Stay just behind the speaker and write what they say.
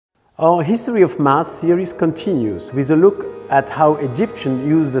Our History of Math series continues with a look at how Egyptians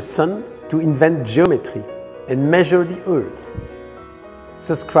used the sun to invent geometry and measure the earth.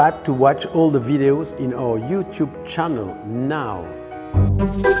 Subscribe to watch all the videos in our YouTube channel now.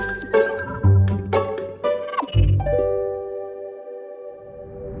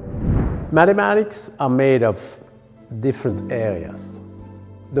 Mathematics are made of different areas.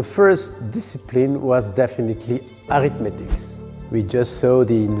 The first discipline was definitely arithmetics. We just saw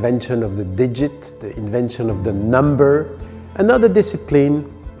the invention of the digit, the invention of the number. Another discipline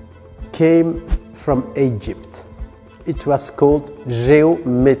came from Egypt. It was called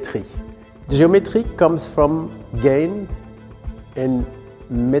geometry. Geometry comes from gain and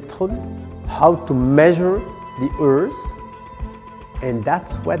metron, how to measure the earth, and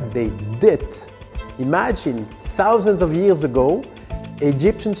that's what they did. Imagine, thousands of years ago,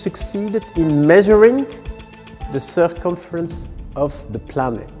 Egyptians succeeded in measuring the circumference of the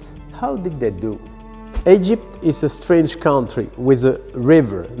planet. How did they do? Egypt is a strange country with a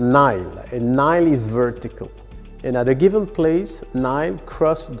river, Nile, and Nile is vertical. And at a given place, Nile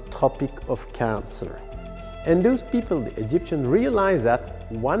crossed the Tropic of Cancer. And those people, the Egyptians, realized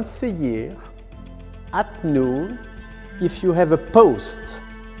that once a year, at noon, if you have a post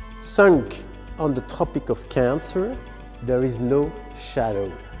sunk on the Tropic of Cancer, there is no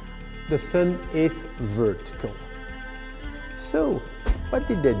shadow. The sun is vertical. So, what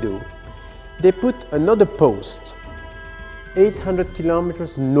did they do? They put another post 800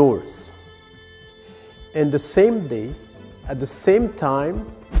 kilometers north. And the same day, at the same time,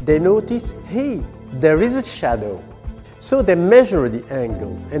 they noticed, hey, there is a shadow. So they measured the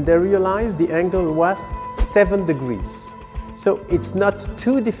angle and they realized the angle was 7 degrees. So it's not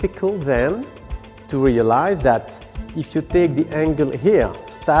too difficult then to realize that if you take the angle here,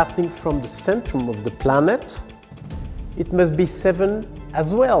 starting from the centrum of the planet, it must be 7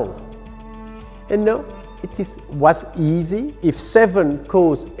 as well. And no, was easy. If 7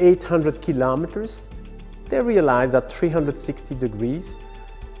 goes 800 kilometers, they realized that 360 degrees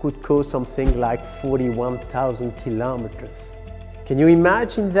could cause something like 41,000 kilometers. Can you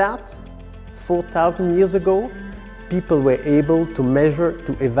imagine that? 4,000 years ago, people were able to measure,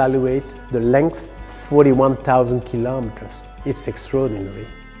 to evaluate the length 41,000 kilometers. It's extraordinary.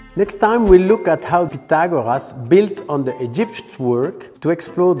 Next time we'll look at how Pythagoras built on the Egyptians' work to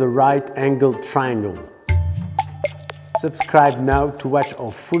explore the right-angled triangle. Subscribe now to watch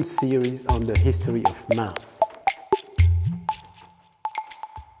our full series on the history of maths.